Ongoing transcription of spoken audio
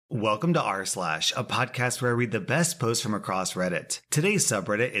Welcome to r/, a podcast where I read the best posts from across Reddit. Today's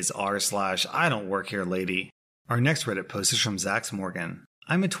subreddit is r/Idontworkherelady. Our next Reddit post is from Zax Morgan.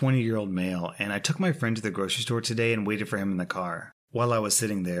 I'm a 20-year-old male, and I took my friend to the grocery store today and waited for him in the car. While I was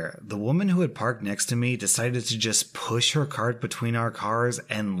sitting there, the woman who had parked next to me decided to just push her cart between our cars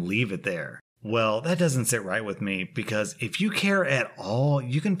and leave it there. Well, that doesn't sit right with me, because if you care at all,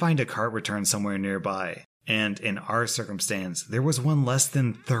 you can find a cart return somewhere nearby. And in our circumstance, there was one less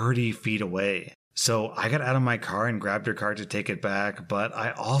than 30 feet away. So I got out of my car and grabbed her cart to take it back, but I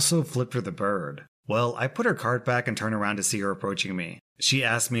also flipped her the bird. Well, I put her cart back and turned around to see her approaching me. She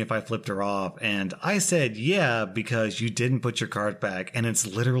asked me if I flipped her off, and I said, yeah, because you didn't put your cart back, and it's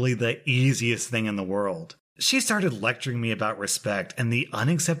literally the easiest thing in the world. She started lecturing me about respect and the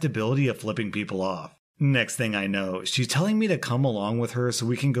unacceptability of flipping people off. Next thing I know, she's telling me to come along with her so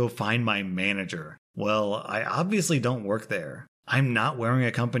we can go find my manager. Well, I obviously don't work there. I'm not wearing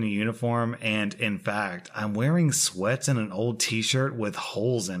a company uniform, and in fact, I'm wearing sweats and an old t-shirt with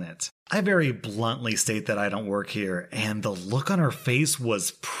holes in it. I very bluntly state that I don't work here, and the look on her face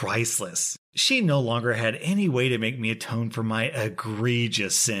was priceless. She no longer had any way to make me atone for my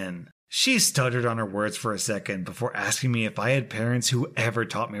egregious sin. She stuttered on her words for a second before asking me if I had parents who ever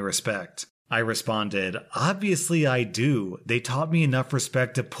taught me respect. I responded, obviously I do. They taught me enough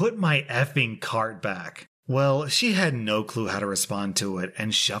respect to put my effing cart back. Well, she had no clue how to respond to it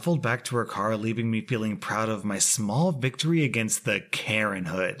and shuffled back to her car, leaving me feeling proud of my small victory against the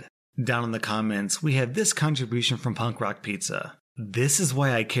Karenhood. Down in the comments, we have this contribution from Punk Rock Pizza. This is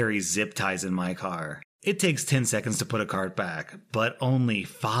why I carry zip ties in my car. It takes 10 seconds to put a cart back, but only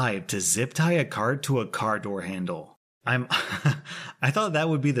 5 to zip tie a cart to a car door handle. I thought that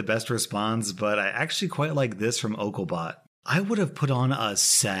would be the best response, but I actually quite like this from Oaklebot. I would have put on a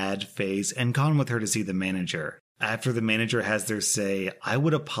sad face and gone with her to see the manager. After the manager has their say, I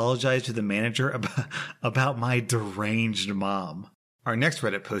would apologize to the manager about my deranged mom. Our next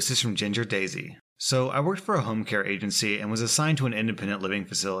Reddit post is from Ginger Daisy. So I worked for a home care agency and was assigned to an independent living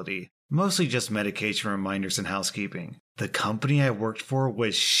facility. Mostly just medication reminders and housekeeping. The company I worked for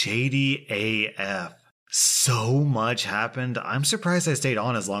was shady AF. So much happened, I'm surprised I stayed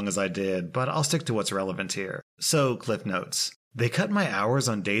on as long as I did, but I'll stick to what's relevant here. So, Cliff Notes. They cut my hours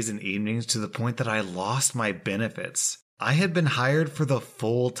on days and evenings to the point that I lost my benefits. I had been hired for the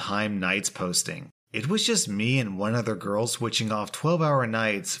full-time nights posting. It was just me and one other girl switching off 12-hour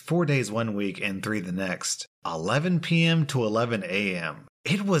nights, 4 days one week and 3 the next. 11 p.m. to 11 a.m.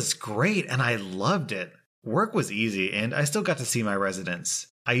 It was great and I loved it. Work was easy and I still got to see my residents.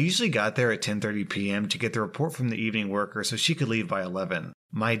 I usually got there at 10:30 p.m. to get the report from the evening worker so she could leave by 11.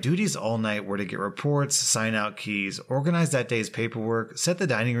 My duties all night were to get reports, sign out keys, organize that day's paperwork, set the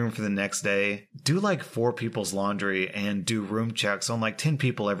dining room for the next day, do like 4 people's laundry, and do room checks on like 10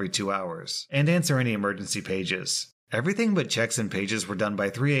 people every 2 hours, and answer any emergency pages. Everything but checks and pages were done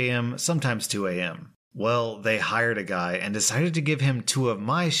by 3 a.m., sometimes 2 a.m. Well, they hired a guy and decided to give him 2 of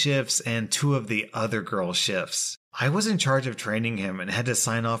my shifts and 2 of the other girl's shifts. I was in charge of training him and had to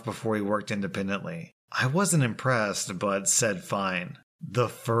sign off before he worked independently. I wasn't impressed, but said fine. The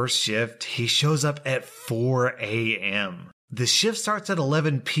first shift, he shows up at 4 a.m. The shift starts at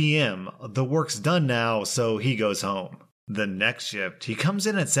 11 p.m. The work's done now, so he goes home. The next shift, he comes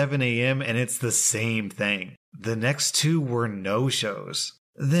in at 7 a.m. and it's the same thing. The next 2 were no-shows.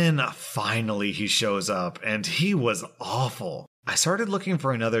 Then finally he shows up, and he was awful. I started looking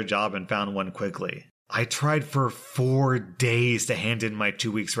for another job and found one quickly. I tried for 4 days to hand in my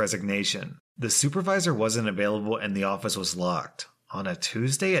 2 weeks resignation. The supervisor wasn't available and the office was locked. On a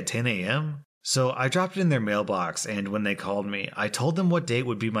Tuesday at 10 a.m.? So I dropped it in their mailbox, and when they called me, I told them what date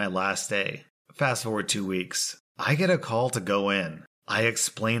would be my last day. Fast forward 2 weeks. I get a call to go in. I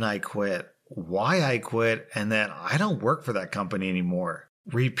explain I quit, why I quit, and that I don't work for that company anymore.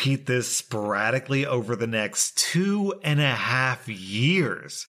 Repeat this sporadically over the next 2.5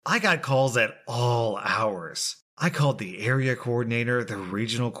 years. I got calls at all hours. I called the area coordinator, the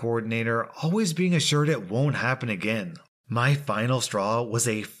regional coordinator, always being assured it won't happen again. My final straw was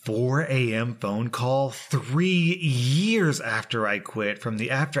a 4 a.m. phone call 3 years after I quit from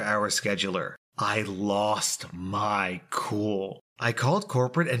the after-hours scheduler. I lost my cool. I called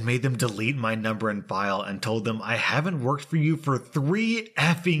corporate and made them delete my number and file and told them I haven't worked for you for 3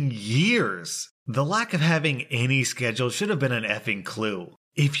 effing years. The lack of having any schedule should have been an effing clue.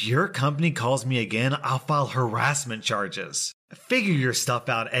 If your company calls me again, I'll file harassment charges. Figure your stuff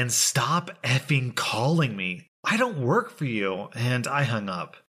out and stop effing calling me. I don't work for you, and I hung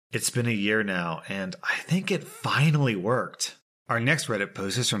up. It's been a year now, and I think it finally worked. Our next Reddit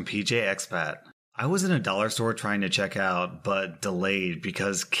post is from PJ Expat. I was in a dollar store trying to check out, but delayed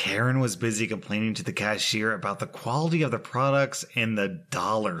because Karen was busy complaining to the cashier about the quality of the products in the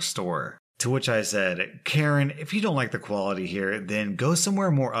dollar store. To which I said, Karen, if you don't like the quality here, then go somewhere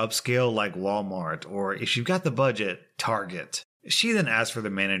more upscale like Walmart, or if you've got the budget, Target. She then asked for the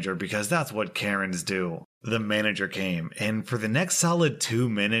manager because that's what Karens do. The manager came, and for the next solid 2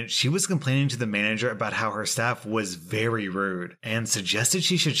 minutes, she was complaining to the manager about how her staff was very rude and suggested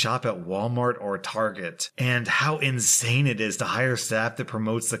she should shop at Walmart or Target, and how insane it is to hire staff that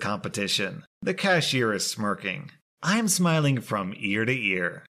promotes the competition. The cashier is smirking. I'm smiling from ear to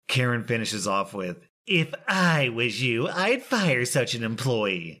ear. Karen finishes off with, "If I was you, I'd fire such an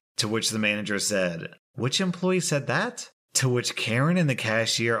employee." To which the manager said, "Which employee said that?" To which Karen and the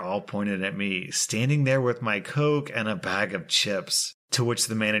cashier all pointed at me, standing there with my Coke and a bag of chips. To which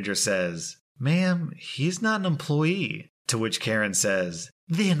the manager says, "Ma'am, he's not an employee." To which Karen says,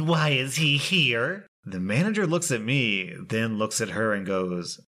 "Then why is he here?" The manager looks at me, then looks at her and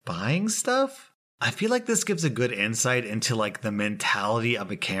goes, "Buying stuff?" I feel like this gives a good insight into the mentality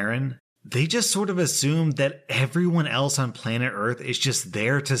of a Karen. They just sort of assume that everyone else on planet Earth is just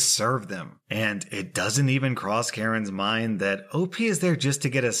there to serve them. And it doesn't even cross Karen's mind that OP is there just to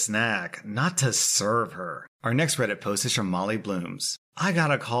get a snack, not to serve her. Our next Reddit post is from Molly Blooms. I got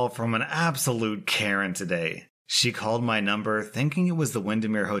a call from an absolute Karen today. She called my number thinking it was the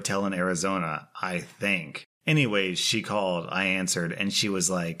Windermere Hotel in Arizona, I think. Anyways, she called, I answered, and she was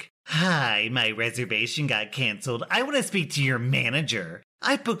like, "Hi, my reservation got canceled. I want to speak to your manager.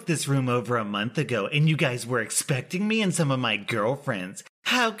 I booked this room over a month ago, and you guys were expecting me and some of my girlfriends.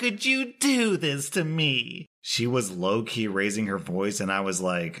 How could you do this to me?" She was low-key raising her voice, and I was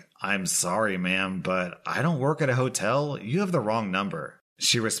like, "I'm sorry, ma'am, but I don't work at a hotel. You have the wrong number."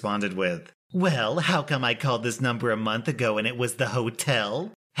 She responded with, "Well, how come I called this number a month ago and it was the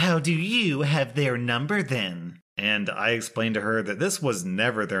hotel? How do you have their number then?" And I explained to her that this was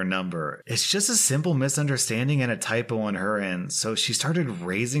never their number. It's just a simple misunderstanding and a typo on her end. So she started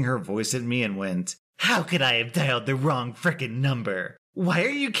raising her voice at me and went, "How could I have dialed the wrong frickin' number? Why are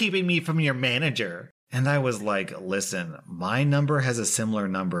you keeping me from your manager?" And I was like, "Listen, my number has a similar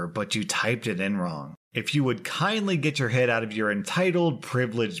number, but you typed it in wrong. If you would kindly get your head out of your entitled,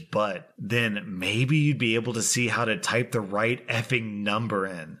 privileged butt, then maybe you'd be able to see how to type the right effing number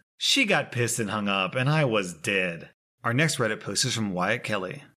in." She got pissed and hung up, and I was dead. Our next Reddit post is from Wyatt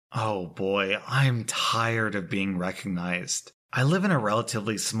Kelly. Oh boy, I'm tired of being recognized. I live in a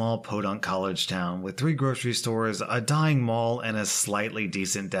relatively small podunk college town with 3 grocery stores, a dying mall, and a slightly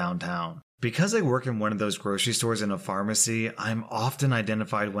decent downtown. Because I work in one of those grocery stores and a pharmacy, I'm often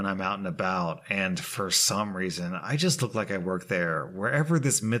identified when I'm out and about, and for some reason, I just look like I work there, wherever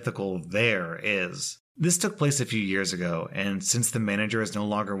this mythical there is. This took place a few years ago, and since the manager is no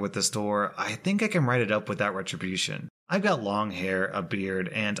longer with the store, I think I can write it up without retribution. I've got long hair, a beard,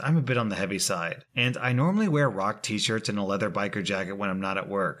 and I'm a bit on the heavy side, and I normally wear rock t-shirts and a leather biker jacket when I'm not at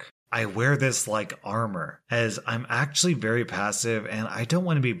work. I wear this like armor, as I'm actually very passive and I don't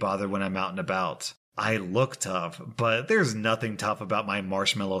want to be bothered when I'm out and about. I look tough, but there's nothing tough about my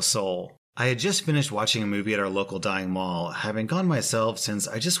marshmallow soul. I had just finished watching a movie at our local dying mall, having gone myself since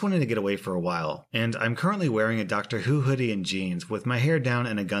I just wanted to get away for a while, and I'm currently wearing a Doctor Who hoodie and jeans with my hair down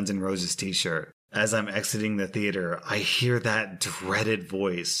and a Guns N' Roses t-shirt. As I'm exiting the theater, I hear that dreaded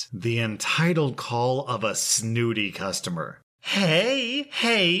voice, the entitled call of a snooty customer. Hey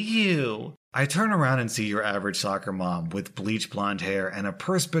you. I turn around and see your average soccer mom with bleach blonde hair and a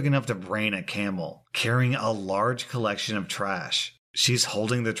purse big enough to brain a camel, carrying a large collection of trash. She's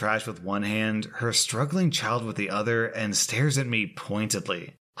holding the trash with one hand, her struggling child with the other, and stares at me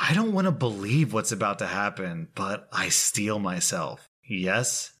pointedly. I don't want to believe what's about to happen, but I steel myself.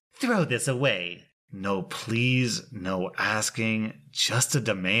 Yes? Throw this away. No please, no asking, just a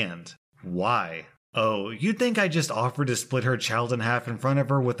demand. Why? Oh, you'd think I just offered to split her child in half in front of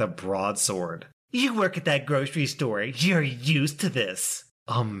her with a broadsword. You work at that grocery store. You're used to this.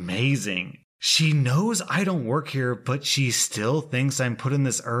 Amazing. She knows I don't work here, but she still thinks I'm put on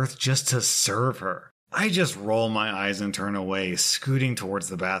this earth just to serve her. I just roll my eyes and turn away, scooting towards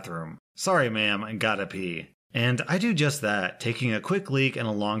the bathroom. Sorry, ma'am, I gotta pee. And I do just that, taking a quick leak and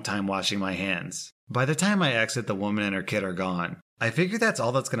a long time washing my hands. By the time I exit, the woman and her kid are gone. I figure that's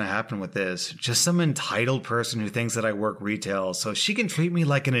all that's going to happen with this. Just some entitled person who thinks that I work retail so she can treat me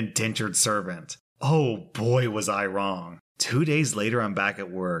like an indentured servant. Oh boy, was I wrong. 2 days later, I'm back at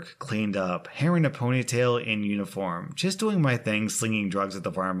work, cleaned up, hair in a ponytail, in uniform, just doing my thing slinging drugs at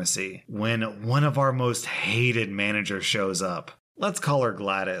the pharmacy, when one of our most hated managers shows up. Let's call her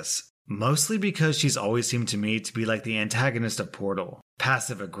Gladys. Mostly because she's always seemed to me to be like the antagonist of Portal.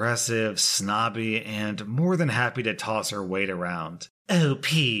 passive-aggressive, snobby, and more than happy to toss her weight around.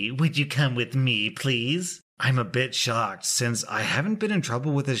 "OP, would you come with me, please?" I'm a bit shocked since I haven't been in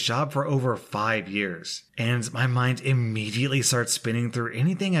trouble with this job for over 5 years, and my mind immediately starts spinning through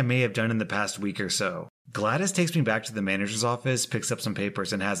anything I may have done in the past week or so. Gladys takes me back to the manager's office, picks up some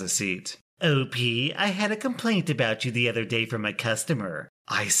papers, and has a seat. "OP, I had a complaint about you the other day from a customer."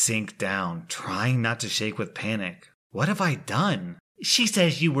 I sink down, trying not to shake with panic. What have I done? "She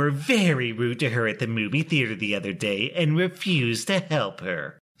says you were very rude to her at the movie theater the other day and refused to help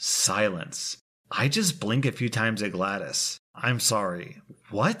her." Silence. I just blink a few times at Gladys. "I'm sorry.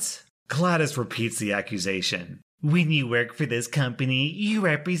 What?" Gladys repeats the accusation. "When you work for this company, you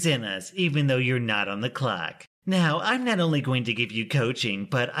represent us, even though you're not on the clock. Now, I'm not only going to give you coaching,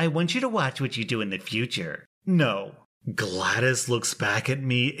 but I want you to watch what you do in the future." No. Gladys looks back at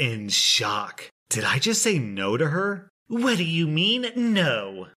me in shock. Did I just say no to her? "What do you mean,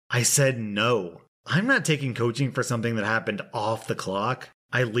 no?" I said no. I'm not taking coaching for something that happened off the clock.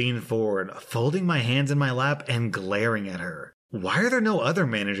 I lean forward, folding my hands in my lap and glaring at her. Why are there no other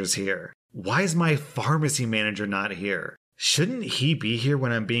managers here? Why is my pharmacy manager not here? Shouldn't he be here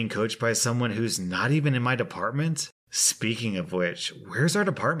when I'm being coached by someone who's not even in my department? Speaking of which, where's our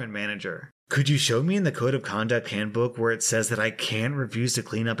department manager? Could you show me in the Code of Conduct handbook where it says that I can't refuse to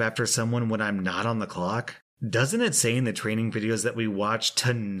clean up after someone when I'm not on the clock? Doesn't it say in the training videos that we watch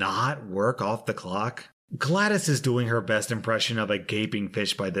to not work off the clock? Gladys is doing her best impression of a gaping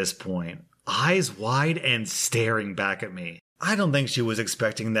fish by this point, eyes wide and staring back at me. I don't think she was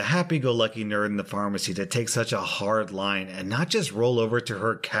expecting the happy-go-lucky nerd in the pharmacy to take such a hard line and not just roll over to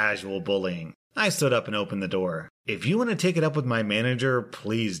her casual bullying. I stood up and opened the door. If you want to take it up with my manager,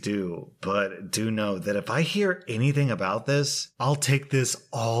 please do. But do know that if I hear anything about this, I'll take this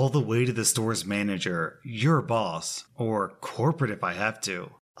all the way to the store's manager, your boss, or corporate if I have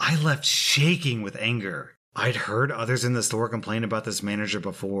to. I left shaking with anger. I'd heard others in the store complain about this manager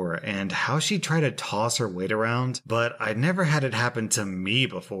before and how she tried to toss her weight around, but I'd never had it happen to me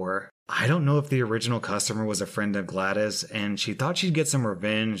before. I don't know if the original customer was a friend of Gladys and she thought she'd get some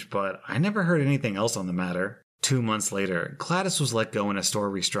revenge, but I never heard anything else on the matter. 2 months later, Gladys was let go in a store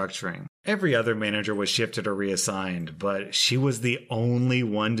restructuring. Every other manager was shifted or reassigned, but she was the only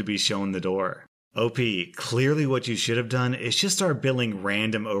one to be shown the door. OP, clearly what you should have done is just start billing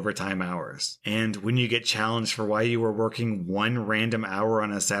random overtime hours. And when you get challenged for why you were working one random hour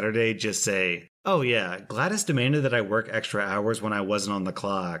on a Saturday, just say, "Oh yeah, Gladys demanded that I work extra hours when I wasn't on the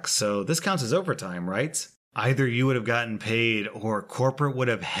clock, so this counts as overtime, right?" Either you would have gotten paid or corporate would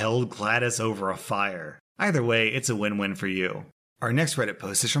have held Gladys over a fire. Either way, it's a win-win for you. Our next Reddit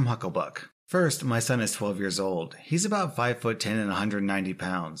post is from Hucklebuck. First, my son is 12 years old. He's about 5'10" and 190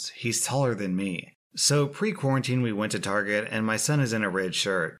 pounds. He's taller than me. So pre-quarantine we went to Target and my son is in a red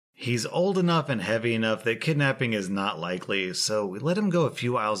shirt. He's old enough and heavy enough that kidnapping is not likely, so we let him go a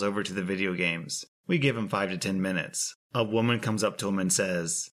few aisles over to the video games. We give him 5 to 10 minutes. A woman comes up to him and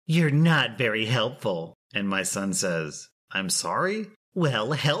says, "You're not very helpful." And my son says, "I'm sorry?"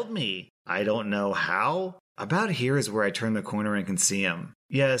 "Well, help me." "I don't know how." About here is where I turn the corner and can see him.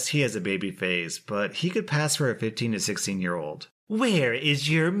 Yes, he has a baby face, but he could pass for a 15 to 16-year-old. "Where is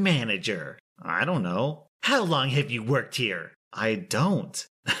your manager?" "I don't know." "How long have you worked here?" "I don't."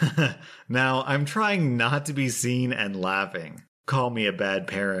 Now, I'm trying not to be seen and laughing. Call me a bad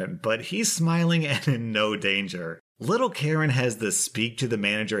parent, but he's smiling and in no danger. Little Karen has the speak to the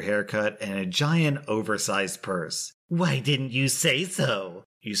manager haircut and a giant oversized purse. "Why didn't you say so?"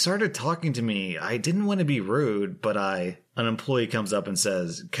 "You started talking to me. I didn't want to be rude, but An employee comes up and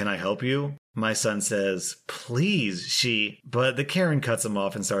says, "Can I help you?" My son says, "Please, But the Karen cuts him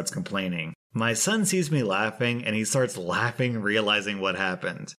off and starts complaining. My son sees me laughing and he starts laughing, realizing what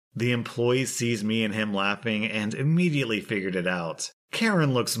happened. The employee sees me and him laughing and immediately figured it out.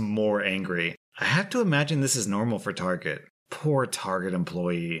 Karen looks more angry. I have to imagine this is normal for Target. Poor Target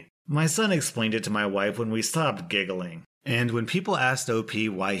employee. My son explained it to my wife when we stopped giggling. And when people asked OP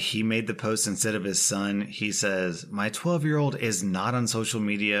why he made the post instead of his son, he says, "My 12-year-old is not on social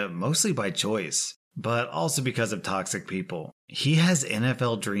media mostly by choice, but also because of toxic people. He has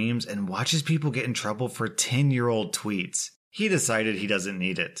NFL dreams and watches people get in trouble for 10-year-old tweets. He decided he doesn't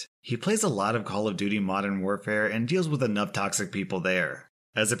need it. He plays a lot of Call of Duty Modern Warfare and deals with enough toxic people there."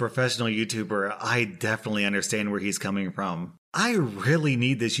 As a professional YouTuber, I definitely understand where he's coming from. I really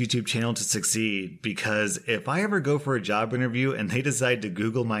need this YouTube channel to succeed because if I ever go for a job interview and they decide to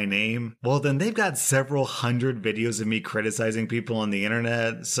Google my name, well then they've got several hundred videos of me criticizing people on the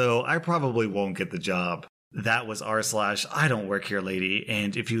internet, so I probably won't get the job. That was r/IDon'tWorkHereLady,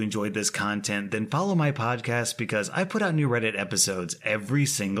 and if you enjoyed this content, then follow my podcast because I put out new Reddit episodes every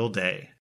single day.